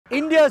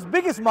India's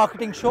biggest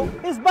marketing show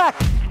is back.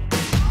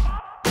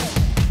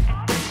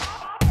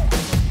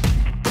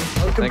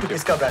 Welcome to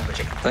Kiska Brand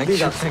Bajega. Thank you.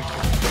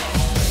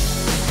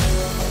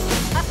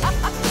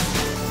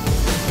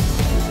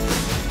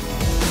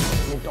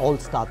 It all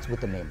starts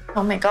with a name.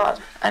 Oh my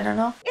God, I don't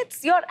know.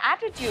 It's your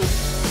attitude.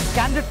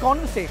 Candid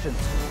conversations,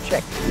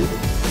 check.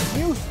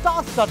 New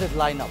star-studded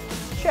lineup,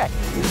 check.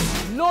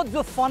 Loads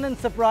of fun and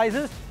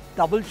surprises,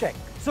 double check.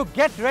 So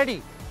get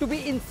ready to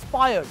be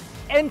inspired,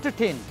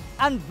 entertained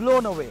and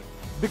blown away.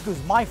 Because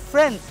my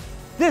friends,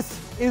 this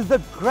is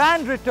the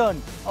grand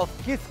return of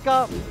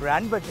Kiska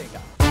Brand Bajega.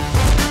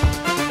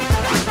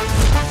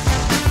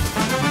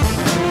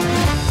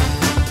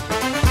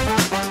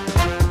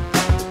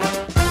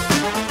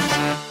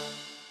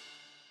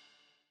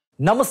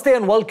 Namaste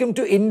and welcome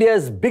to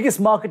India's biggest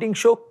marketing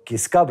show,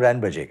 Kiska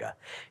Brand Bajega.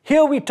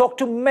 Here we talk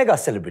to mega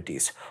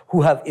celebrities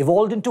who have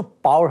evolved into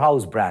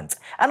powerhouse brands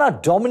and are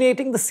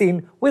dominating the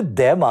scene with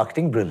their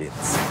marketing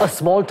brilliance. A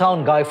small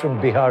town guy from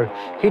Bihar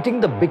hitting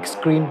the big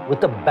screen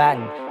with a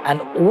bang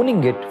and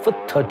owning it for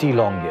 30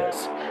 long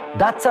years.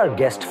 That's our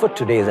guest for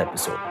today's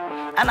episode.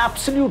 An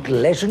absolute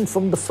legend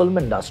from the film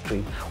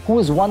industry who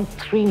has won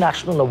 3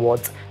 national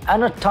awards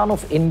and a ton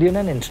of Indian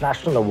and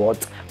international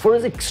awards for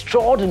his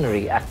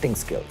extraordinary acting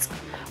skills.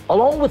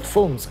 Along with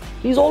films,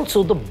 he's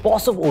also the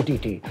boss of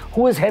OTT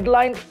who has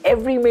headlined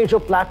every major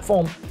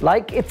platform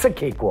like it's a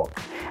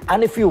cakewalk.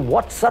 And if you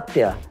watch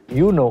Satya,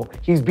 you know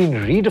he's been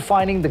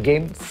redefining the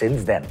game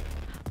since then.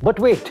 But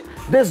wait,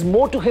 there's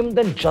more to him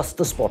than just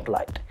the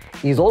spotlight.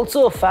 He's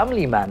also a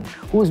family man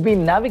who's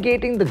been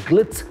navigating the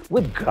glitz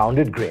with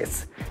grounded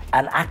grace.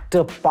 An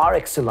actor par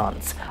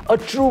excellence, a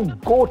true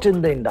goat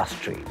in the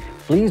industry.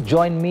 Please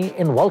join me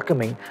in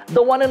welcoming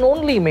the one and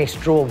only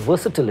maestro of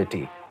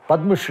versatility,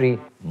 Padma Shri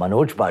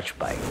Manoj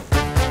Bajpayee.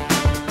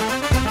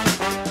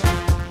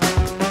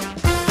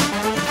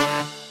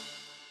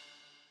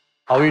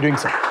 How are you doing,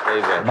 sir?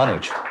 Very well.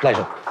 Manoj,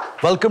 pleasure.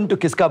 Welcome to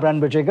Kiska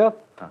Brand Bajega.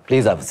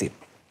 Please have a seat.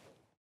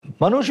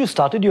 Manoj, you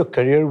started your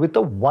career with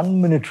a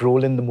 1-minute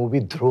role in the movie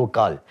Dhro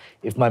Kal,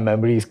 if my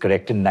memory is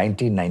correct, in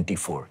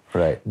 1994.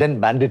 Right. Then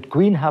Bandit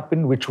Queen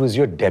happened, which was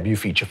your debut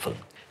feature film.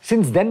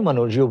 Since then,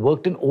 Manoj, you've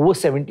worked in over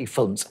 70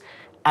 films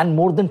and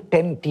more than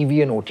 10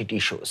 TV and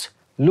OTT shows.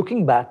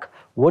 Looking back,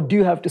 what do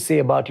you have to say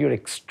about your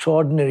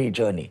extraordinary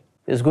journey?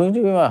 It's going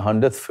to be my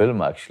 100th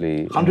film,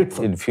 actually. 100th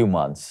film? In a few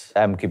months.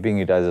 I'm keeping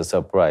it as a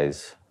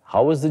surprise.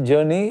 How was the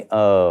journey?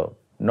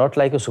 Not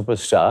like a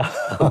superstar.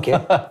 Okay.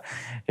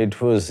 It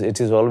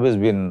has always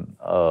been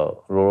a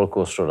roller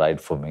coaster ride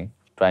for me.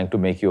 Trying to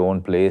make your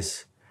own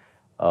place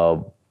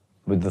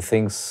with the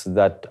things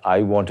that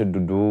I wanted to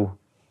do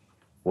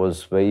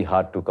was very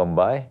hard to come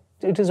by.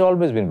 It has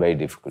always been very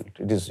difficult.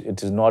 It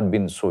has not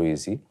been so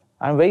easy.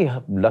 I'm very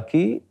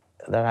lucky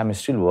that I'm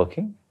still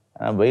working.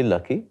 I'm very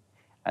lucky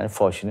and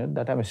fortunate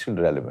that I'm still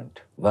relevant.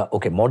 Well,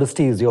 okay,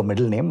 modesty is your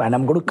middle name, and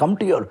I'm going to come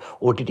to your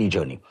OTT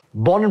journey.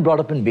 Born and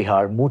brought up in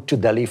Bihar, moved to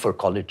Delhi for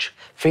college,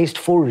 faced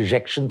 4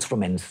 rejections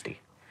from NST.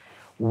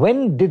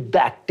 When did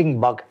the acting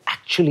bug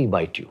actually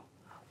bite you?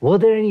 Were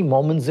there any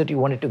moments that you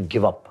wanted to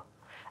give up?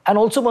 And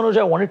also, Manoj,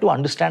 I wanted to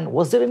understand,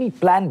 was there any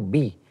plan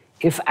B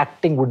if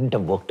acting wouldn't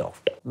have worked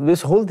out?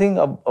 This whole thing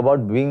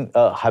about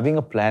having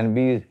a plan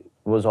B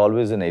was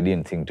always an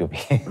alien thing to me.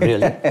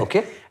 Really?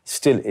 Okay.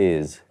 Still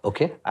is.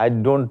 Okay. I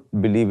don't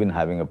believe in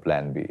having a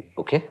plan B.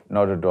 Okay.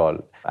 Not at all.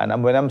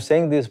 And when I'm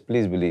saying this,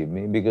 please believe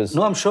me, because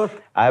No, I'm sure.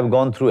 I have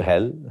gone through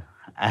hell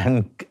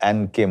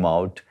and came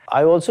out.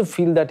 I also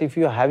feel that if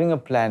you're having a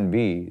plan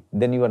B,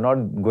 then you are not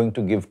going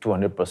to give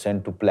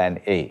 200% to plan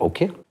A.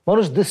 Okay.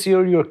 Manoj, this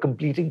year you're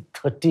completing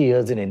 30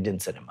 years in Indian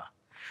cinema.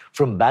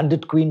 From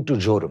Bandit Queen to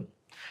Joram.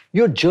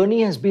 Your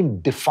journey has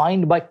been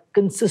defined by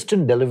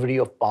consistent delivery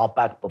of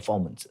power-packed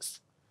performances.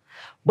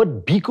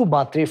 But Bhiku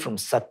Matre from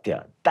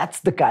Satya, that's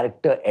the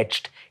character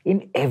etched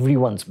in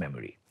everyone's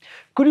memory.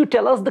 Could you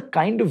tell us the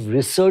kind of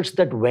research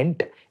that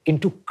went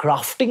into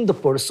crafting the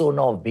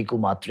persona of Bhiku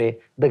Matre,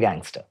 the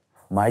gangster?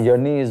 My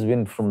journey has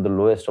been from the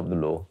lowest of the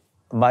low.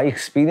 My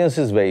experience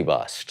is very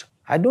vast.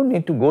 I don't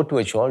need to go to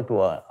a chawl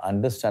to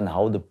understand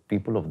how the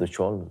people of the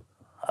chawl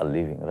are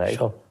living, right?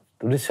 Sure.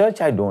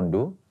 Research I don't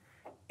do.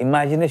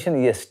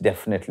 Imagination, yes,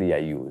 definitely I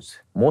use.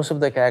 Most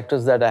of the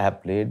characters that I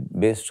have played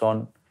based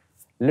on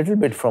little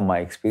bit from my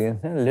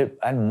experience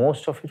and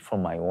most of it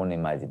from my own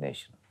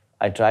imagination.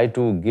 I try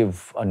to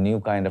give a new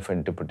kind of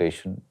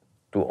interpretation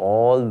to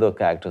all the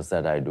characters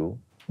that I do.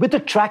 With a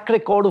track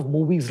record of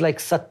movies like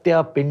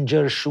Satya,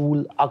 Pinjar,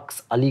 Shool,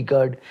 Aks,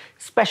 Aligarh,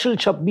 Special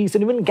Chabbis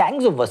and even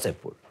Gangs of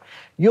Wasseypur,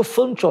 your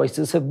film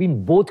choices have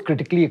been both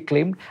critically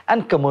acclaimed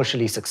and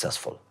commercially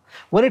successful.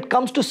 When it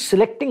comes to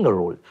selecting a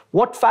role,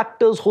 what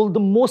factors hold the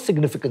most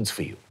significance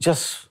for you?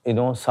 Just,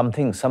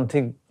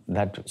 something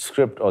that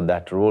script or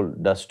that role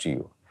does to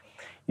you.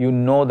 You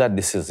know that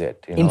this is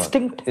it.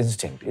 Instinct?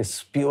 Instinct.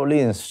 It's purely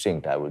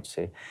instinct, I would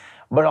say.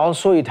 But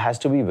also it has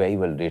to be very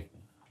well written.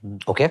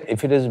 Okay.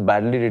 If it is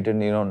badly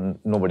written,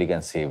 nobody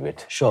can save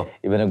it. Sure.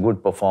 Even a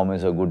good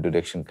performance or good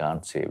direction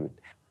can't save it.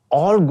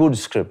 All good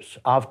scripts,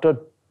 after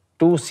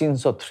 2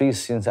 scenes or 3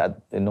 scenes at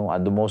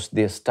the most,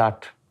 they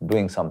start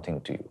doing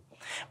something to you.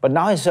 But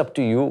now it's up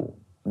to you.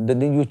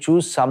 Then you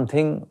choose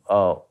something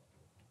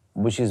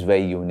which is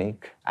very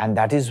unique. And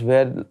that is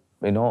where,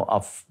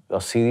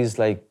 a series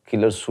like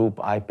Killer Soup,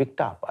 I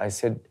picked up. I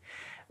said,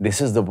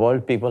 this is the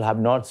world people have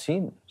not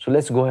seen. So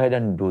let's go ahead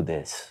and do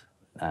this.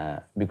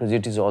 Because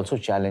it is also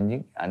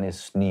challenging and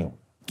it's new.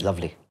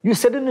 Lovely. You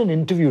said in an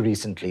interview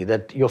recently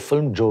that your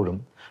film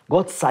Joram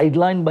got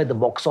sidelined by the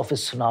box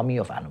office tsunami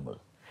of Animal.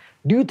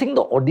 Do you think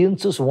the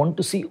audiences want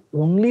to see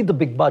only the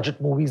big budget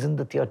movies in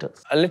the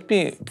theatres? Let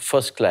me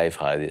first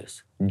clarify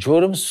this.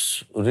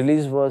 Joram's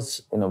release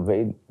was on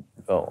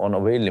a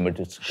very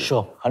limited screen.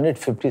 Sure.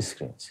 150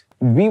 screens.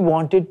 We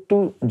wanted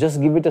to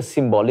just give it a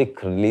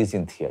symbolic release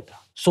in theatre.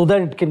 So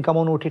that it can come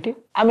on OTT?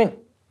 I mean,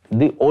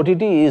 the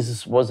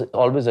OTT was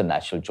always a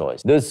natural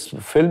choice. This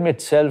film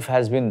itself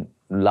has been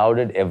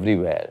lauded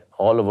everywhere,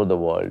 all over the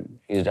world.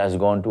 It has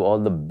gone to all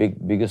the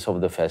biggest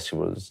of the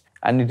festivals.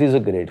 And it is a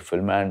great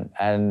film.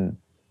 And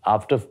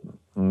after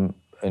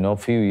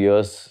few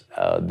years,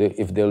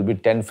 if there will be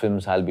 10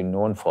 films I'll be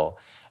known for,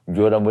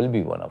 Joram will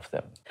be one of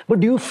them. But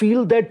do you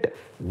feel that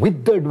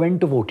with the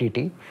advent of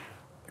OTT,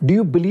 do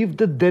you believe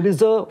that there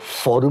is a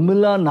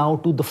formula now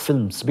to the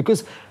films?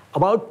 Because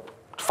about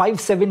 5,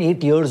 7,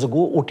 8 years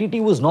ago, OTT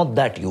was not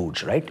that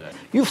huge, right?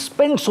 You've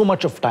spent so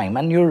much of time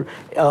and you're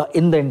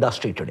in the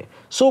industry today.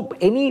 So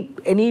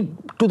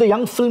to the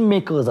young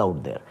filmmakers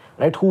out there,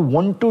 right, who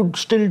want to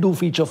still do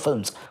feature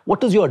films,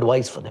 what is your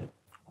advice for them?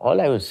 All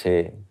I would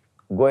say,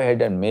 go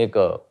ahead and make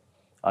a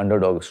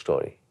underdog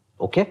story.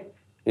 Okay.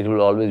 It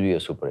will always be a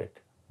super hit.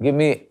 Give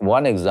me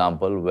one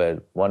example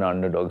where one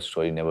underdog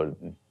story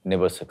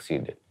never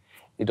succeeded.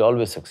 It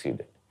always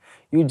succeeded.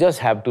 You just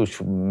have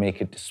to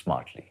make it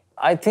smartly.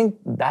 I think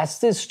that's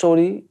the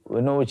story,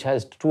 which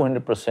has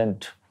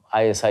 200%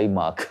 ISI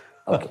mark.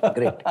 Okay,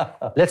 great.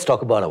 Let's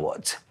talk about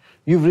awards.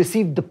 You've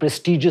received the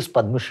prestigious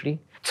Padma Shri,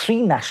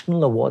 3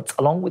 national awards,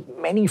 along with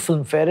many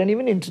Filmfare and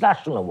even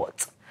international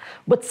awards.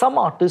 But some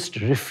artists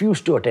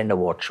refuse to attend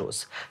award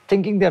shows,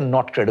 thinking they're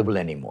not credible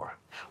anymore.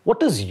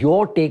 What is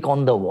your take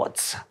on the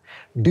awards?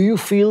 Do you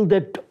feel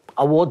that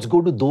awards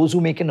go to those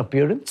who make an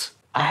appearance?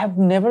 I have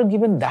never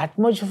given that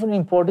much of an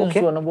importance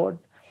to an award,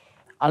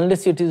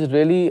 unless it is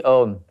really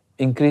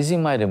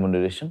increasing my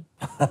remuneration.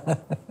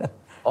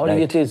 Or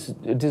right.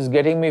 it is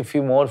getting me a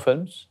few more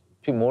films,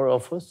 few more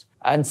offers.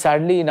 And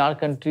sadly, in our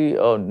country,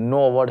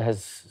 no award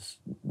has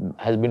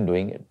been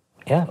doing it.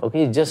 Yeah.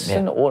 Okay, it's just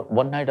an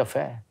one-night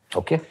affair.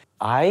 Okay.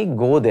 I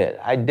go there.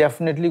 I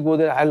definitely go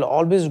there. I'll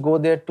always go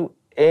there to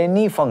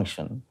any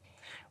function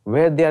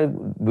where they are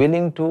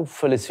willing to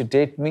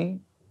felicitate me,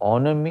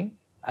 honor me,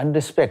 and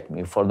respect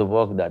me for the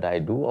work that I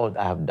do or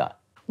I have done.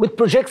 With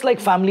projects like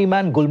Family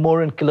Man,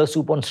 Gulmore and Killer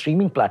Soup on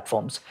streaming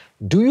platforms,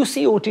 do you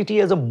see OTT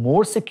as a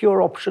more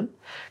secure option?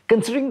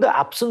 Considering the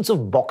absence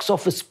of box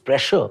office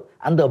pressure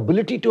and the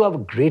ability to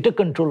have greater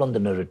control on the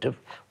narrative,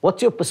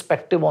 what's your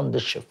perspective on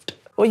this shift?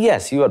 Oh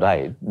yes, you are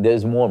right.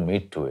 There's more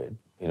meat to it.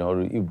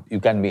 You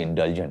can be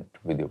indulgent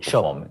with your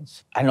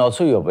performance. Sure. And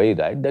also you're very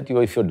right that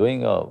if you're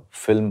doing a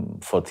film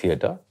for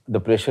theatre, the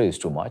pressure is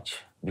too much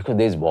because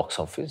there's box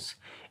office.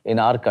 In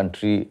our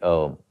country,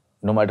 no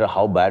matter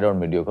how bad or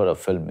mediocre a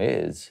film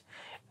is,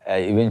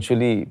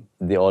 eventually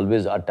they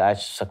always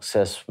attach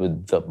success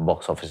with the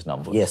box office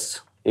numbers.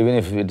 Yes. Even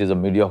if it is a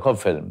mediocre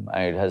film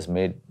and it has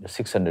made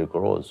 600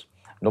 crores,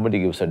 nobody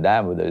gives a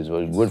damn whether it's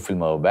a good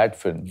film or a bad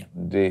film.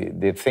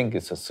 They think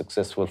it's a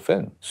successful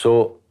film.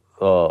 So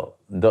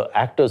the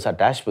actors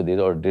attached with it,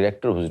 or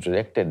director who's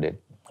directed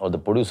it, or the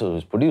producer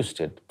who's produced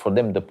it, for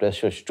them the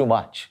pressure is too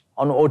much.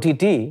 On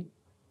OTT,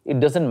 it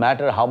doesn't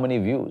matter how many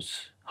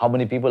views, how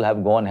many people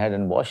have gone ahead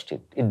and watched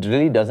it. It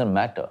really doesn't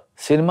matter.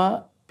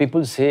 Cinema,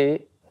 people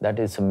say that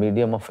it's a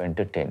medium of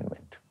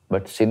entertainment,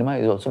 but cinema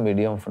is also a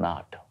medium of an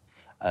art.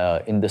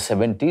 In the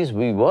 70s,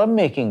 we were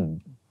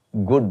making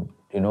good,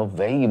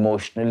 very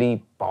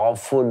emotionally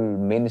powerful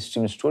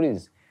mainstream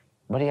stories.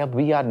 But yeah,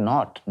 we are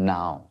not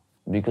now,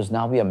 because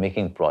now we are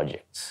making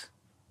projects.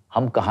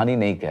 हम कहानी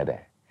नहीं कह रहे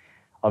हैं.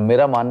 और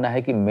मेरा मानना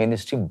है कि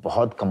mainstream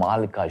बहुत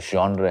कमाल का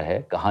genre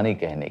है कहानी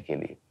कहने के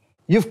लिए.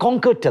 You've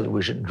conquered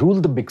television,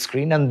 ruled the big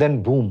screen, and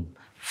then boom,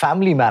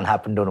 Family Man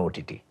happened on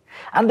OTT.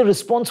 And the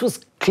response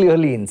was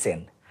clearly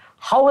insane.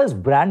 How has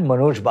brand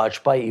Manoj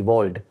Bajpayee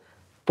evolved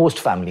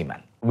post-Family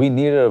Man? We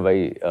needed a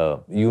very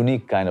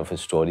unique kind of a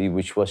story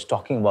which was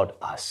talking about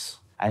us.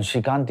 And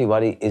Shrikant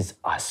Tiwari is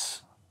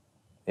us.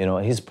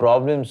 His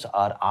problems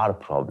are our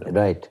problems.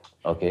 Right.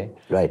 Okay?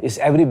 Right. It's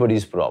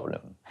everybody's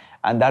problem.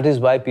 And that is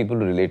why people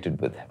related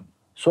with him.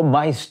 So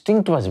my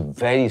instinct was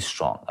very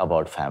strong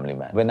about Family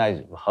Man. When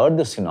I heard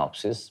the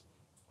synopsis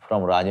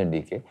from Rajan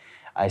DK,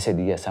 I said,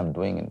 yes, I'm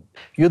doing it.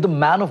 You're the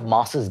man of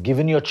masses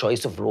given your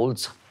choice of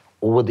roles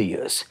over the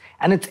years.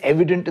 And it's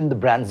evident in the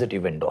brands that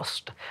you've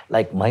endorsed,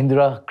 like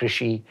Mahindra,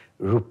 Krishi,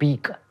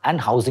 Rupeek,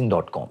 and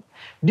Housing.com.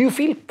 Do you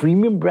feel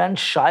premium brands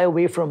shy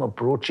away from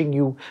approaching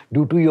you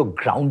due to your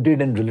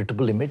grounded and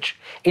relatable image,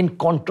 in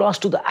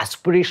contrast to the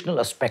aspirational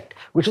aspect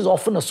which is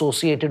often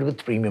associated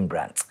with premium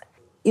brands?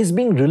 is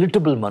being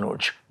relatable,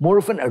 Manoj, more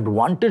of an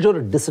advantage or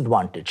a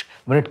disadvantage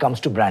when it comes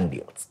to brand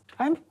deals?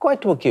 I'm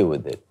quite okay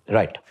with it.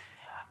 Right.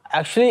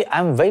 Actually,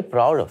 I'm very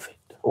proud of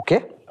it.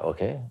 Okay.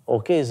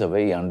 Okay is a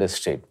very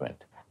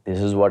understatement. This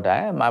is what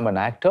I am. I'm an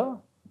actor,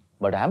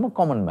 but I'm a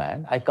common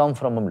man. I come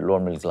from a lower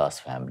middle class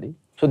family.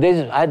 So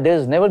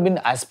there's never been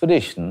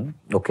aspiration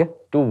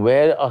to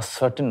wear a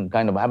certain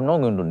kind of, I'm not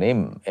going to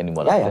name any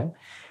one of them,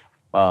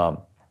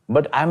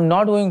 but I'm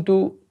not going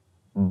to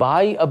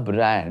buy a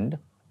brand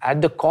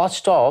at the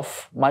cost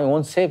of my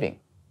own saving.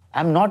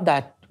 I'm not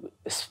that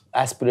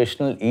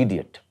aspirational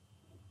idiot,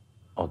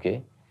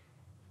 okay?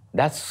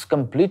 That's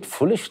complete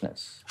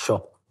foolishness.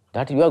 Sure.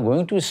 That you are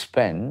going to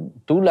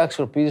spend 2 lakhs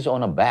rupees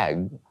on a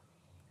bag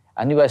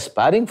and you are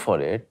aspiring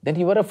for it, then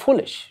you are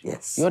foolish.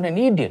 Yes. You are an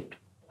idiot.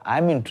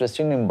 I'm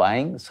interested in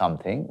buying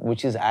something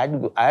which is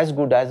as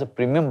good as a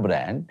premium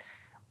brand,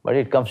 but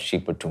it comes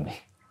cheaper to me.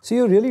 So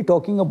you're really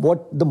talking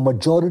about the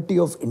majority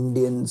of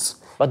Indians.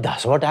 But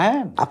that's what I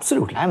am.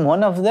 Absolutely. I'm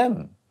one of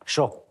them.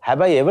 Sure.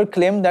 Have I ever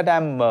claimed that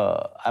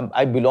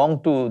I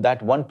belong to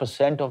that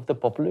 1% of the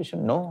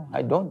population? No,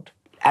 I don't.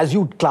 As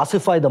you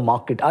classify the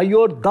market, are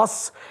you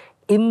thus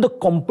in the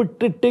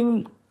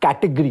competing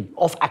category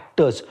of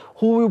actors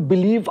who you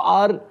believe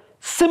are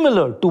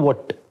similar to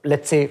what,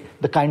 let's say,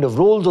 the kind of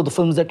roles or the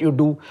films that you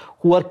do,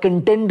 who are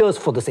contenders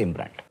for the same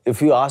brand?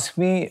 If you ask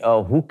me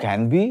who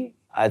can be,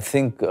 I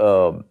think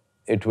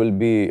it will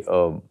be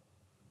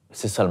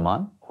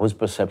Salman, whose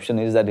perception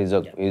is that he's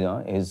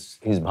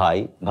his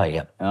bhai.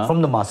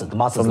 From the masses.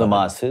 From the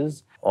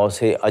masses. Or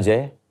say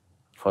Ajay,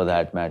 for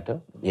that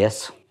matter.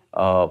 Yes.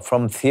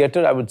 From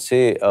theatre, I would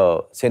say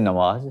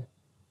Nawaz.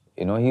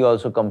 He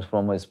also comes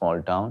from a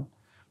small town.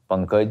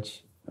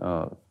 Pankaj,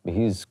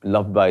 he's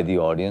loved by the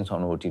audience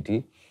on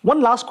OTT. One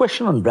last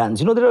question on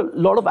brands. There are a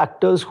lot of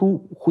actors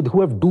who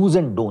have do's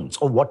and don'ts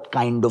of what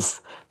kind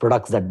of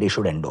products that they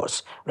should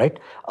endorse, right?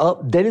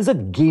 There is a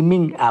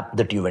gaming app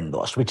that you've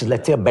endorsed, which is,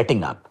 let's say, a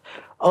betting app.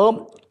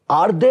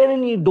 Are there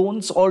any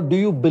don'ts, or do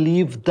you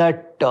believe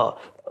that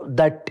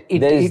there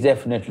is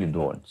definitely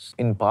don'ts.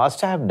 In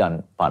past, I have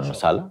done pan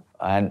masala,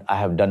 and I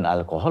have done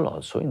alcohol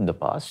also in the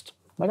past.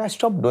 But I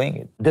stopped doing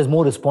it. There's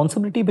more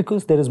responsibility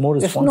because there is more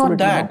responsibility. It's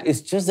not that. Now?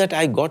 It's just that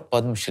I got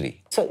Padma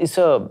Shri. It's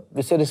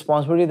a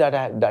responsibility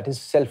that is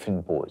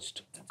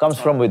self-imposed. Comes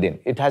from within.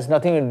 It has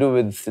nothing to do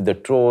with the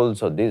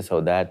trolls or this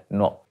or that.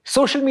 No.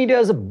 Social media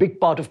is a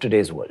big part of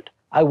today's world.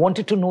 I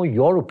wanted to know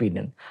your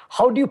opinion.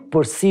 How do you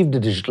perceive the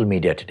digital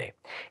media today?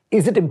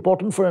 Is it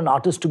important for an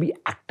artist to be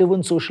active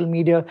on social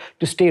media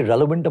to stay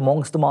relevant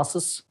amongst the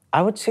masses?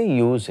 I would say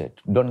use it.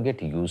 Don't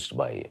get used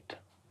by it.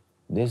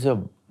 There's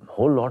a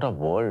whole lot of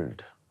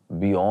world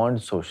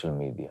beyond social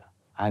media,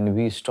 and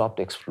we stopped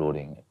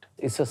exploring it.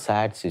 It's a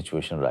sad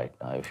situation right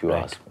now, if you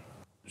ask me.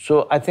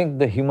 So I think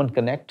the human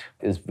connect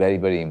is very,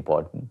 very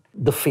important.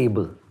 The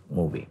Fable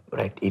movie,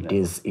 right? It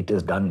is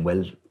done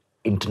well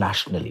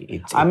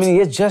internationally.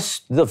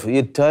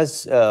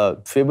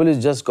 Fable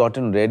is just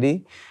gotten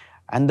ready,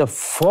 and the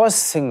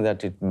first thing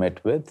that it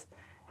met with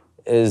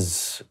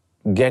is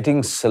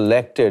getting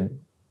selected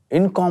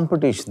in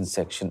competition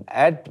section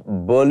at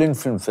Berlin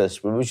Film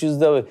Festival, which is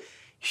the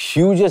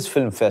hugest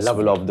film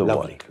festival of the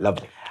world.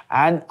 Lovely.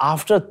 And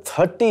after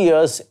 30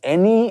 years,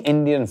 any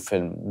Indian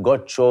film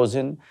got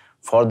chosen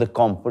for the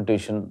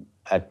competition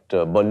at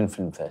Berlin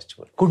Film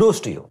Festival. Kudos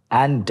to you.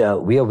 And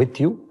we are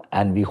with you,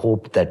 and we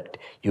hope that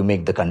you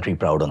make the country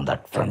proud on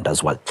that front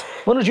as well.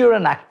 Manoj, you're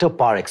an actor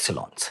par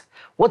excellence.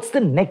 What's the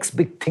next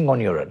big thing on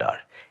your radar?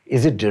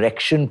 Is it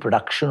direction,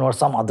 production, or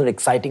some other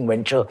exciting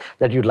venture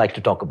that you'd like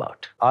to talk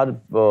about?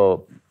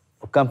 Our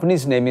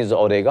company's name is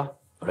Orega,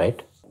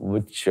 right?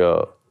 Which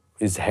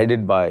is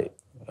headed by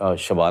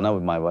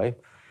Shabana, my wife,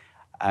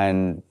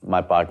 and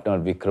my partner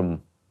Vikram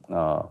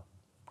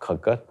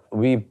Khakkar.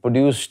 We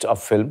co-produced a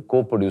film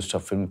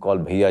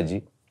called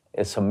Bhaiya.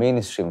 It's a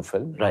mainstream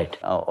film. Right.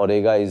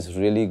 Orega is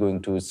really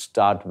going to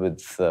start with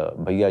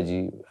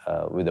Bhaiya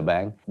with a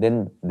bang.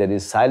 Then there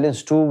is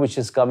Silence 2, which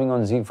is coming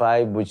on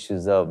Z5, which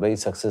is a very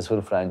successful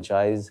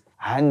franchise.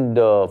 And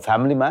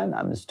Family Man,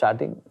 I'm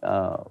starting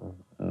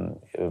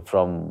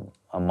from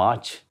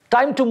March.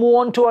 Time to move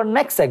on to our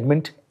next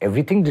segment,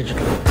 Everything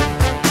Digital.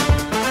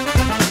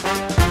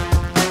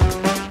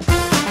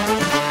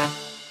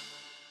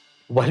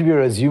 While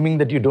we're assuming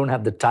that you don't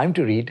have the time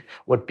to read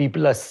what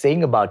people are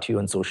saying about you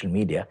on social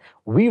media,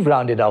 we've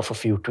rounded off a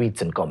few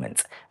tweets and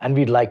comments, and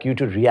we'd like you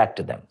to react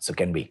to them. So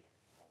can we?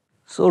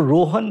 So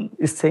Rohan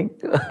is saying,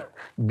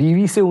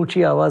 बीवी से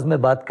ऊंची आवाज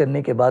में बात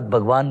करने के बाद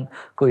भगवान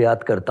को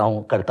याद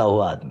करता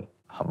हुआ आदमी.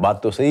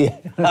 बात तो सही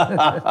है.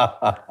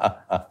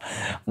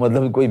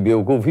 मतलब कोई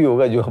बेवकूफ ही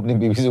होगा जो अपनी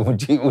बीवी से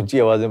ऊंची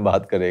आवाज में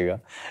बात करेगा.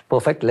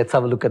 Perfect. Let's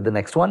have a look at the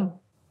next one.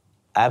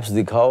 Apps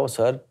दिखाओ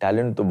सर,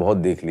 टैलेंट तो बहुत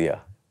देख लिया.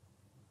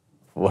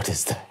 What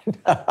is that?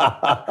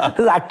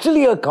 There's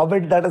actually a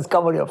comment that has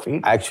come on your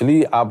feed.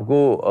 Actually,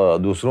 आपको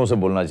दूसरों से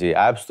बोलना चाहिए.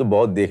 Apps तो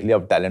बहुत देख लिया,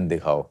 अब टैलेंट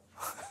दिखाओ.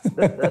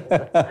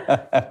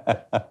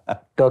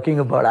 Talking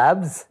about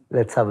abs,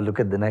 let's have a look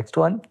at the next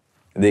one.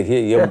 देखिए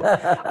ये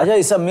अच्छा,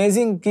 इट्स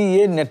अमेजिंग कि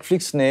ये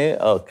नेटफ्लिक्स ने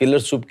किलर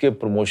सूप के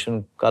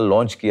प्रमोशन का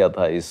लॉन्च किया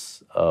था इस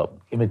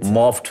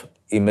मॉफ्ट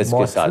इमेज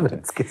के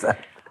साथ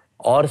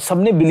और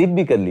सबने बिलीव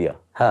भी कर लिया।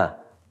 हाँ।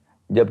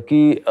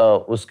 जबकि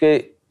उसके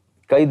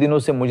कई दिनों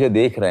से मुझे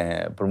देख रहे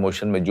हैं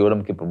प्रमोशन में,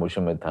 जोरम के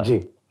प्रमोशन में था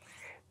जी।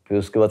 फिर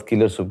उसके बाद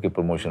किलर सूप के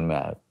प्रमोशन में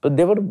आया, तो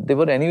they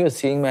were anyway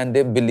seeing me and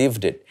they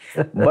believed it.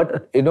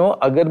 But you know,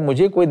 अगर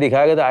मुझे कोई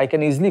दिखाएगा तो I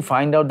can easily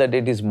find out that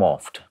it is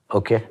morphed.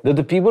 Okay.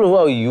 The people who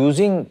are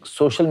using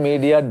social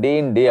media day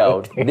in day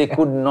out, they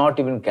could not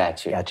even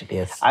catch it. Catch it,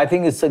 yes. I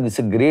think it's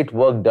a great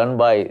work done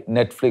by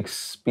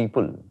Netflix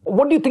people.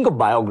 What do you think of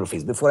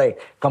biographies? Before I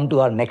come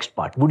to our next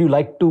part, would you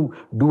like to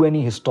do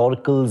any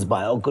historicals,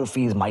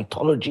 biographies,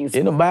 mythologies?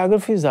 You know,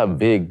 biographies are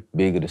big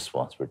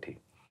responsibility.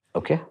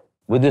 Okay.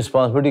 With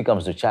responsibility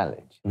comes the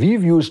challenge.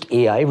 We've used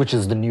AI, which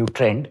is the new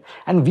trend,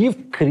 and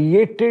we've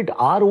created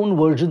our own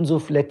versions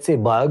of, let's say,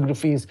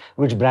 biographies,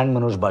 which brand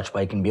Manoj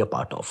Bajpayee can be a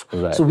part of.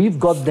 Right. So we've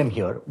got them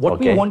here. What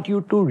we want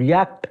you to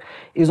react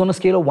is on a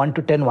scale of 1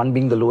 to 10, 1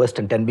 being the lowest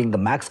and 10 being the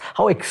max.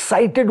 How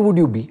excited would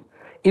you be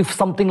if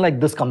something like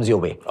this comes your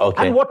way?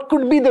 Okay. And what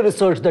could be the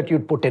research that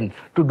you'd put in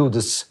to do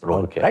this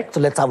role? Okay. Right? So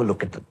let's have a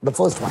look at the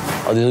first one.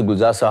 Oh, this is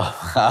Gujjar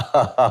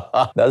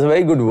Saab. That's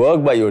very good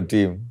work by your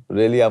team.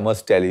 Really, I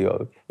must tell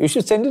you. You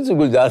should send it to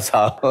Gujjar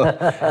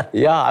Saab.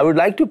 Yeah, I would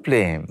like to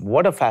play him.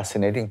 What a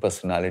fascinating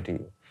personality.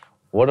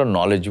 What a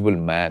knowledgeable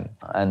man.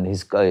 And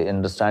his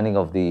understanding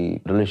of the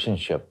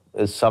relationship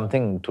is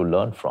something to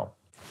learn from.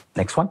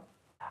 Next one.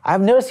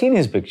 I've never seen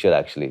his picture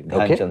actually,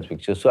 Dhyan Chand's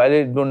picture, so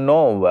I don't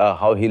know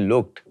how he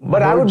looked.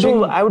 But I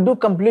would do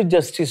complete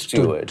justice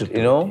to it,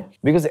 you know,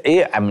 because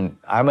I mean,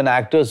 I'm an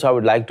actor, so I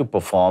would like to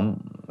perform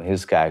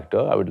his character.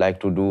 I would like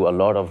to do a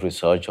lot of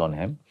research on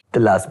him. The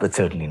last but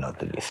certainly not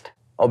the least.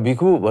 Oh,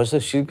 Bhikkhu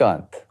versus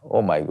Shrikant.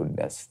 Oh my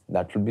goodness,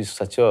 that would be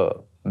such a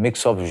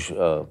mix of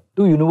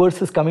two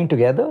universes coming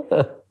together.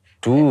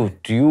 Two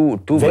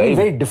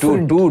very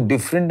different. Two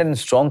different and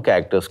strong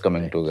characters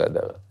coming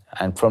together.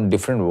 And from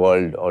different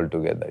world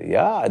altogether.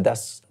 Yeah,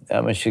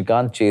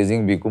 Shrikant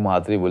chasing Bhikkhu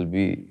Mhatre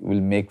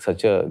will make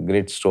such a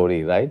great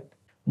story, right?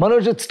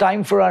 Manoj, it's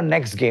time for our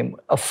next game,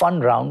 a fun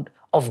round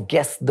of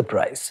Guess the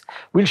Price.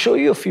 We'll show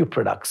you a few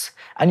products,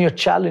 and your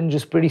challenge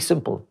is pretty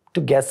simple,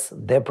 to guess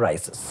their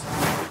prices.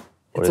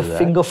 It's a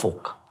finger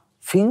fork.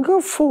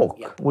 Finger fork?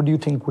 Yeah. What do you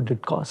think would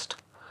it cost?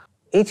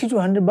 80 to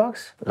 100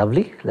 bucks.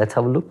 Lovely. Let's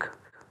have a look.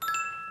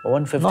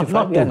 155.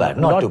 Not too bad.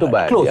 Not too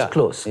bad. Close, yeah.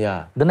 Close.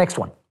 Yeah. The next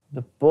one.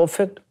 The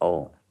perfect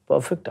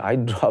eye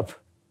drop.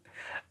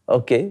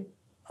 Okay,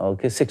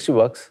 60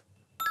 bucks.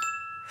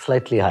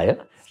 Slightly higher.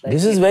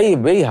 This is very,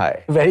 very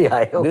high. Very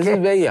high, okay. This is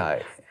very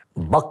high.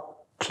 Buck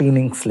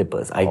cleaning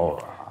slippers.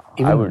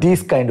 Even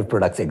these kind of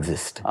products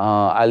exist.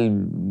 I'll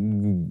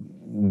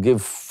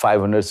give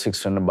 500,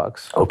 600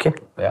 bucks. Okay.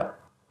 Yeah.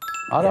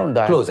 Around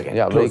that. Close again.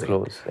 Yeah, very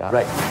close. Yeah.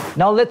 Right.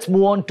 Now let's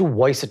move on to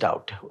Voice It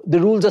Out. The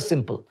rules are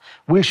simple.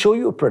 We'll show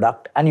you a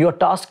product and your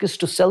task is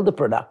to sell the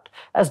product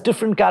as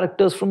different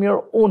characters from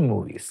your own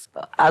movies.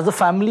 As a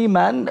family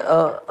man,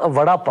 a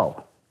vada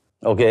pav.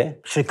 Okay.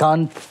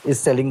 Shrikant is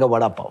selling a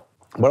vada pav.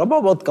 Vada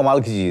pav बहुत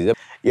कमाल की चीज़ है।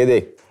 ये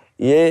देख,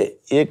 ये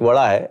एक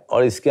वड़ा है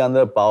और इसके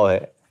अंदर पाव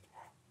है।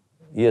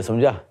 ये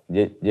समझा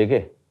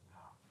जेके?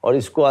 और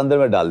इसको अंदर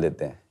में डाल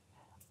देते हैं।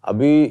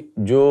 अभी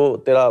जो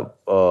तेरा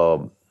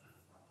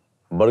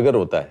बर्गर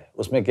होता है,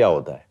 उसमें क्या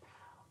होता है?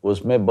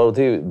 उसमें बहुत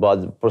ही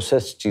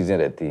प्रोसेस्ड चीज़ें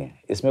रहती हैं।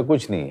 इसमें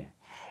कुछ नहीं है।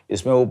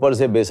 इसमें ऊपर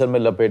से बेसन में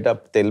लपेटा,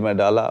 तेल में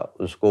डाला,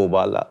 उसको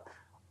उबाला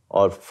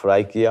और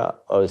फ्राई किया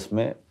और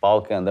इसमें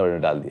पाव के अंदर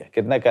डाल दिया।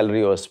 कितना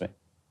कैलोरी है इसमें?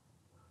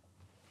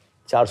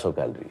 400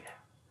 कैलोरी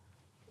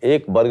है।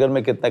 एक बर्गर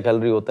में कितना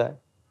कैलोरी होता है?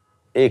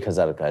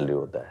 1000 कैलोरी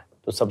होता है।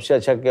 तो सबसे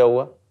अच्छा क्या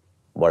हुआ?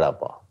 बड़ा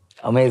पाव।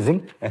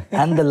 Amazing.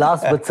 And the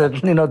last but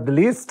certainly not the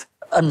least,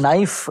 a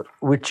knife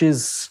which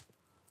is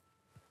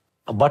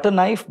a butter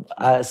knife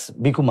as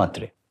Bhikkhu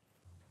Mhatre.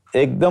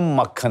 एकदम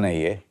मक्खन है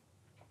ये।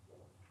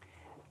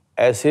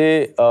 ऐसे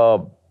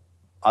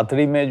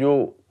अतरी में जो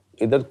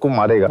इधर को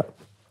मारेगा,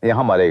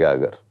 यहाँ मारेगा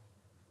अगर,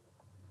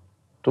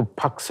 तो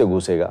फक से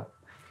घुसेगा।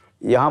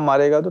 यहाँ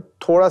मारेगा तो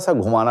थोड़ा सा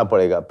घुमाना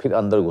पड़ेगा, फिर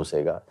अंदर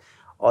घुसेगा।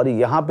 और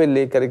यहाँ पे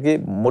लेकर के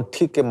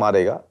मुट्ठी के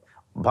मारेगा,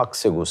 भक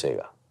से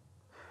घुसेगा।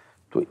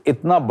 तो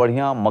इतना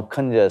बढ़िया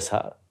मक्खन जैसा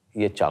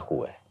ये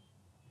चाकू है।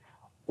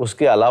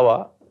 उसके अलावा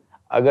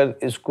अगर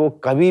इसको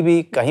कभी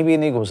भी कहीं भी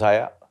नहीं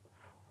घुसाया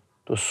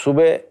तो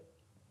सुबह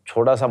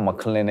छोटा सा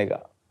मक्खन लेने का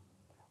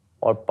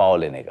और पाव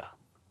लेने का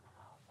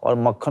और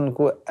मक्खन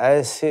को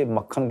ऐसे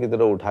मक्खन की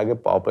तरह उठा के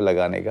पाव पे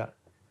लगाने का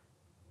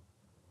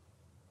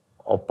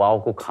और पाव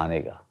को खाने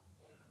का।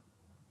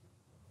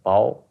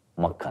 पाव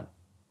मक्खन।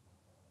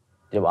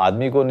 जब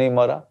आदमी को नहीं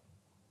मारा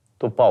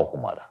तो पाव को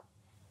मारा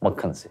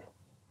मक्खन से।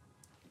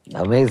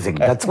 Amazing.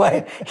 That's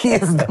why he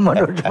is the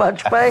Manoj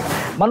Bajpayee.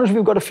 Manoj,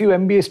 we've got a few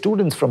MBA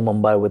students from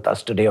Mumbai with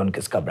us today on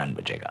Kiska Brand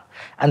Bajega.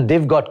 And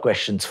they've got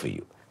questions for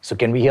you. So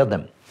can we hear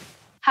them?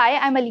 Hi,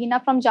 I'm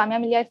Alina from Jamia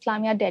Millia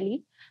Islamia,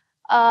 Delhi.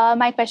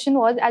 My question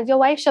was, as your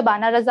wife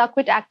Shabana Raza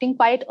quit acting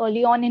quite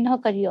early on in her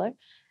career,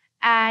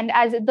 And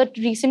as the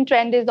recent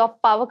trend is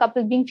of power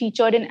couples being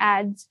featured in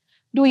ads,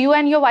 do you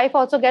and your wife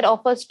also get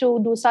offers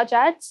to do such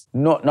ads?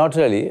 No, not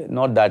really,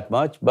 not that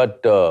much.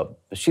 But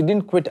she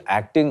didn't quit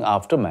acting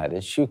after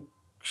marriage.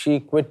 She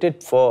quit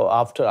it for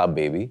after our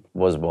baby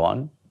was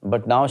born.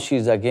 But now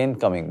she's again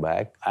coming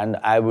back, and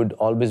I would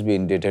always be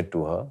indebted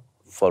to her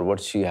for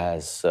what she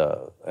has,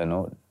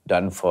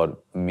 done for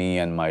me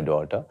and my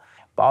daughter.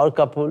 Power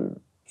couple,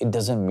 it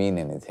doesn't mean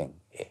anything.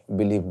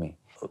 Believe me,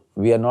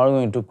 we are not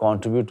going to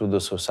contribute to the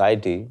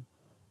society.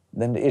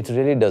 Then it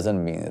really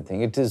doesn't mean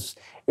anything.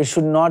 It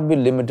should not be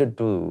limited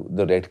to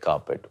the red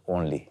carpet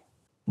only.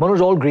 Manoj,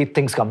 all great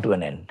things come to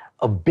an end.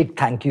 A big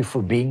thank you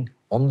for being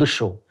on the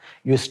show.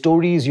 Your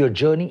stories, your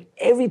journey,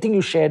 everything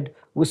you shared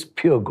was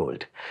pure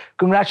gold.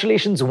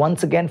 Congratulations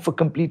once again for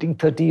completing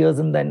 30 years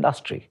in the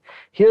industry.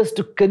 Here's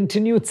to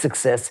continued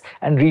success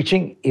and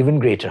reaching even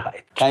greater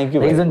heights. Thank you.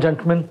 Ladies and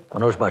gentlemen,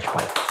 Manoj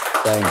Bajpayee.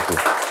 Thank you.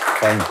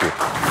 Thank you.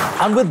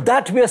 And with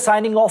that, we are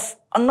signing off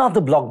another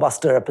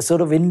blockbuster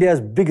episode of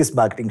India's biggest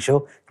marketing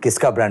show,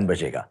 Kiska Brand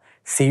Bajega.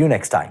 See you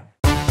next time.